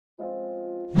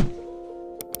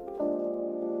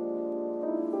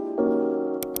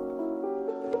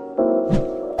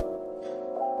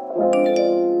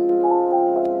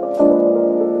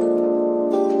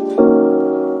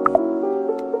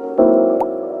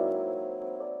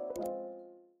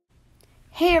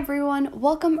Hey everyone,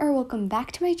 welcome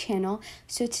back to my channel.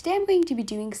 So today I'm going to be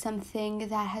doing something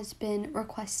that has been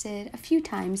requested a few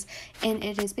times, and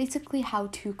it is basically how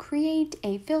to create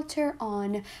a filter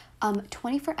on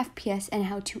 24 FPS and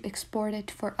how to export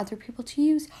it for other people to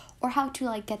use, or how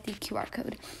to get the QR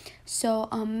code. So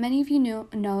many of you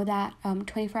know that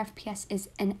 24 FPS is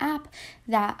an app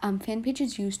that fan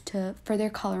pages use for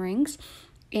their colorings,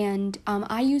 and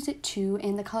I use it too,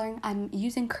 and the coloring I'm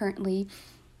using currently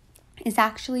is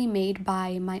actually made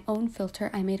by my own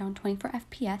filter I made on 24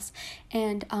 FPS,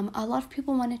 and a lot of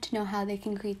people wanted to know how they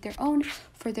can create their own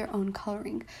for their own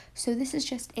coloring. So this is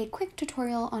just a quick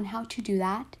tutorial on how to do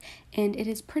that, and it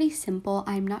is pretty simple.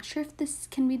 I'm not sure if this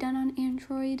can be done on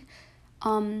Android.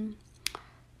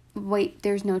 Wait,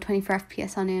 there's no 24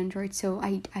 FPS on Android, so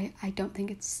I don't think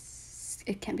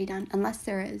it can be done unless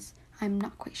there is. I'm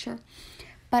not quite sure.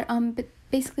 But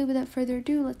basically, without further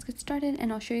ado, let's get started,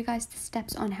 and I'll show you guys the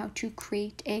steps on how to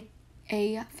create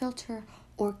a filter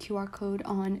or QR code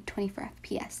on 24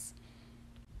 FPS.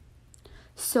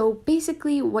 So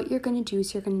basically, what you're going to do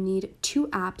is you're going to need two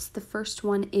apps. The first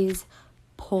one is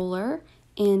Polar,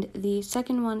 and the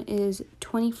second one is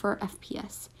 24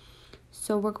 FPS.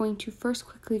 So we're going to first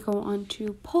quickly go on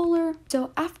to Polar.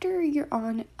 So after you're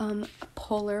on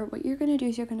Polar, what you're going to do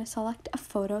is you're going to select a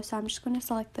photo. So I'm just going to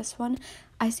select this one.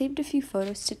 I saved a few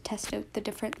photos to test out the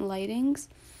different lightings.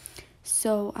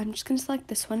 So I'm just going to select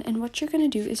this one. And what you're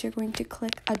going to do is you're going to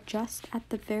click Adjust at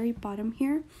the very bottom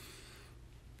here.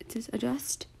 It says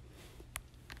Adjust.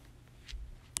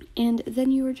 And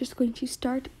then you are just going to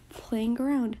start playing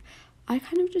around. I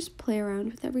kind of just play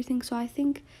around with everything. So I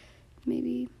think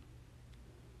maybe...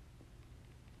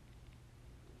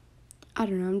 I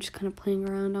don't know, I'm just kind of playing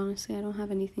around, honestly. I don't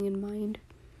have anything in mind.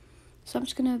 So I'm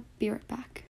just going to be right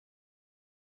back.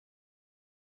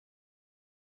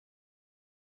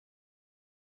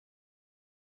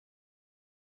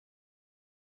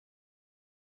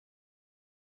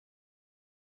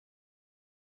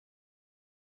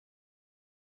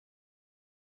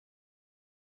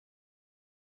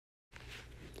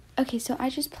 Okay, so I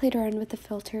just played around with the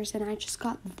filters and I just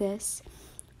got this.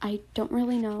 I don't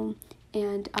really know.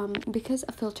 And because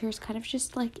a filter is kind of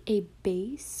just like a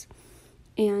base,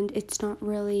 and it's not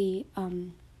really,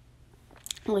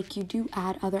 like you do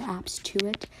add other apps to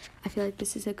it. I feel like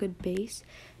this is a good base.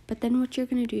 But then what you're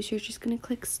going to do is you're just going to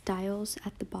click Styles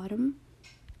at the bottom.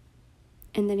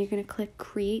 And then you're going to click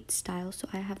Create Style. So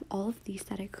I have all of these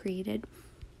that I created.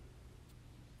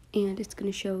 And it's going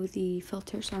to show the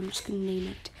filter. So I'm just going to name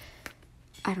it,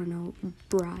 I don't know,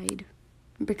 Bride.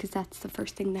 Because that's the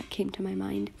first thing that came to my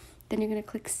mind. Then you're going to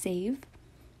click Save.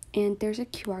 And there's a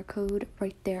QR code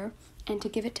right there. And to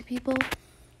give it to people,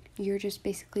 you're just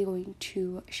basically going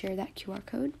to share that QR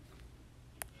code.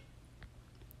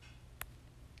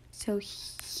 So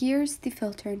here's the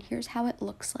filter, and here's how it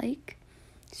looks like.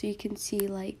 So you can see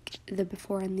like the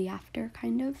before and the after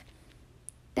kind of.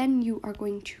 Then you are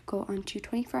going to go on to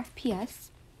 24 FPS.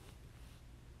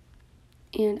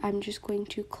 And I'm just going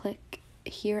to click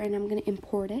here and I'm going to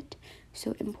import it.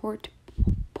 So import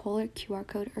Polar QR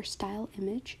code or style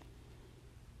image.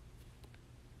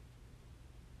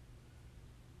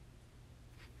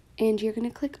 And you're going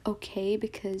to click OK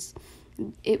because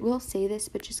it will say this,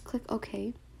 but just click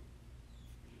OK.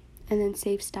 And then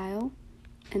save style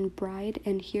and Bride,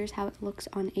 and here's how it looks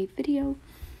on a video.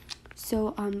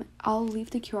 So I'll leave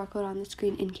the QR code on the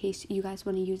screen in case you guys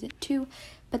want to use it too.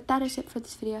 But that is it for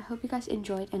this video. I hope you guys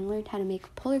enjoyed and learned how to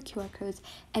make Polar QR codes.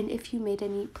 And if you made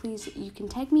any, please, you can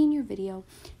tag me in your video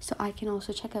so I can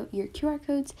also check out your QR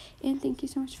codes. And thank you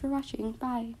so much for watching.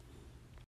 Bye.